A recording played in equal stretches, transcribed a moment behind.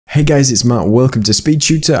Hey guys, it's Matt, welcome to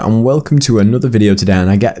SpeedTutor and welcome to another video today, and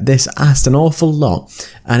I get this asked an awful lot,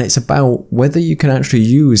 and it's about whether you can actually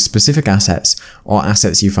use specific assets or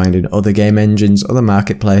assets you find in other game engines, other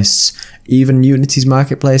marketplaces, even Unity's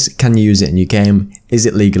marketplace. Can you use it in your game? Is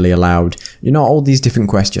it legally allowed? You know, all these different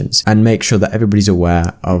questions, and make sure that everybody's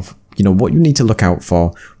aware of what you need to look out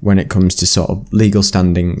for when it comes to sort of legal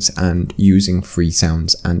standings and using free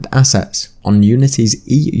sounds and assets. On Unity's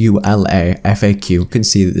EULA FAQ, you can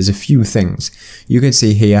see that there's a few things. You can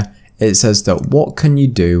see here, it says that what can you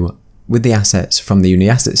do with the assets from the Unity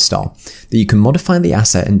Asset Store, that you can modify the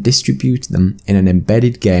asset and distribute them in an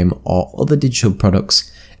embedded game or other digital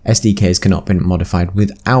products. SDKs cannot be modified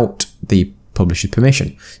without the publisher's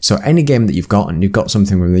permission. So any game that you've got, and you've got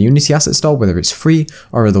something from the Unity Asset Store, whether it's free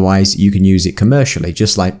or otherwise, you can use it commercially,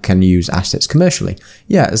 just like can use assets commercially.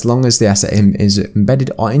 Yeah, as long as the asset is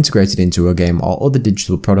embedded or integrated into a game or other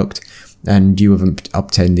digital product, and you haven't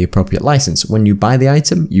obtained the appropriate license. When you buy the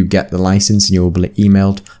item, you get the license and you will be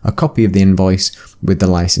emailed a copy of the invoice with the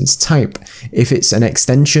license type. If it's an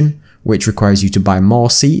extension, which requires you to buy more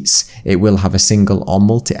seats, it will have a single or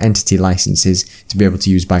multi-entity licenses to be able to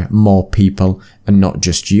use by more people and not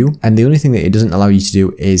just you. And the only thing that it doesn't allow you to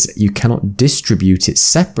do is you cannot distribute it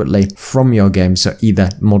separately from your game. So either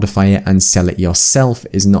modify it and sell it yourself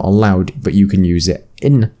is not allowed, but you can use it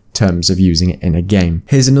in terms of using it in a game.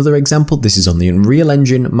 Here's another example. This is on the Unreal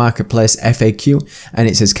Engine Marketplace FAQ, and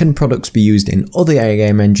it says, can products be used in other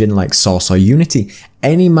game engine like Source or Unity?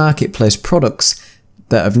 Any marketplace products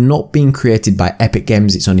that have not been created by Epic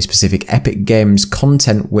Games, it's only specific Epic Games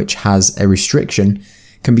content which has a restriction,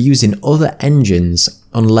 can be used in other engines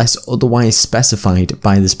unless otherwise specified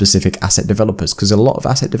by the specific asset developers, because a lot of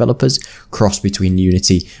asset developers cross between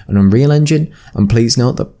Unity and Unreal Engine. And please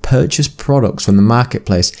note that purchased products from the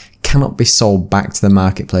marketplace cannot be sold back to the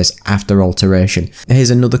marketplace after alteration.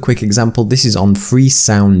 Here's another quick example. This is on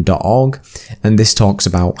Freesoundorg, and this talks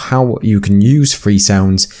about how you can use free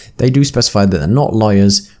sounds. They do specify that they're not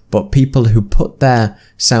lawyers, but people who put their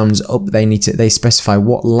sounds up, they specify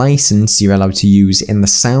what license you're allowed to use in the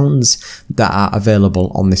sounds that are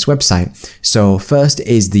available on this website. So first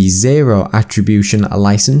is the zero attribution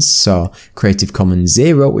license, so Creative Commons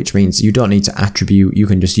 0, which means you don't need to attribute, you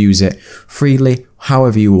can just use it freely,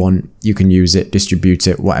 however you want, you can use it, distribute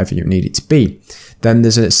it, whatever you need it to be. Then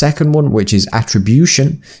there's a second one, which is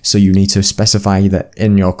attribution. So you need to specify that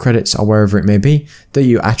in your credits or wherever it may be, that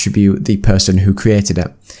you attribute the person who created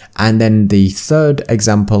it. And then the third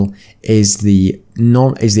example is the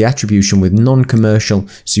attribution with non-commercial.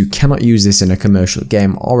 So you cannot use this in a commercial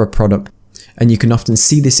game or a product. And you can often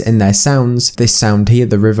see this in their sounds. This sound here,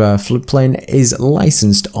 the river floodplain, is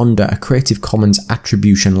licensed under a Creative Commons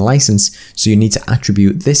attribution license. So you need to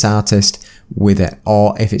attribute this artist with it,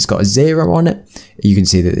 or if it's got a 0 on it, you can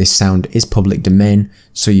see that this sound is public domain,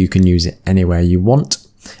 so you can use it anywhere you want.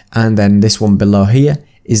 And then this one below here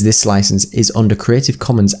is this license is under Creative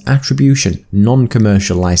Commons attribution,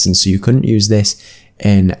 non-commercial license, so you couldn't use this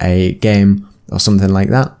in a game or something like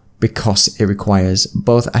that, because it requires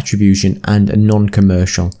both attribution and a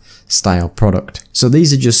non-commercial style product. So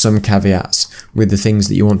these are just some caveats with the things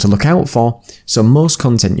that you want to look out for. So most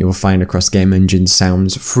content you will find across game engines,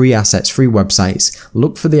 sounds, free assets, free websites.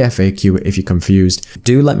 Look for the FAQ if you're confused.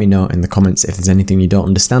 Do let me know in the comments if there's anything you don't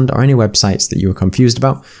understand or any websites that you are confused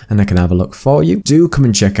about, and I can have a look for you. Do come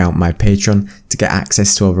and check out my Patreon to get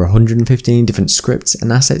access to over 115 different scripts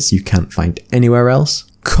and assets you can't find anywhere else.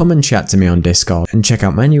 Come and chat to me on Discord, and check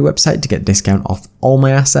out my new website to get discount off all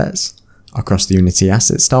my assets across the Unity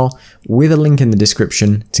Asset Store, with a link in the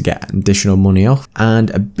description to get additional money off.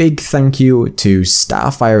 And a big thank you to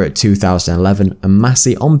Starfire at 2011 and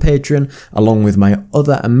Massey on Patreon, along with my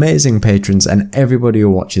other amazing patrons and everybody who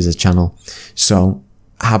watches the channel. So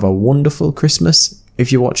have a wonderful Christmas.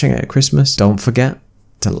 If you're watching it at Christmas, don't forget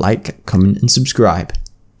to like, comment and subscribe.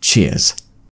 Cheers.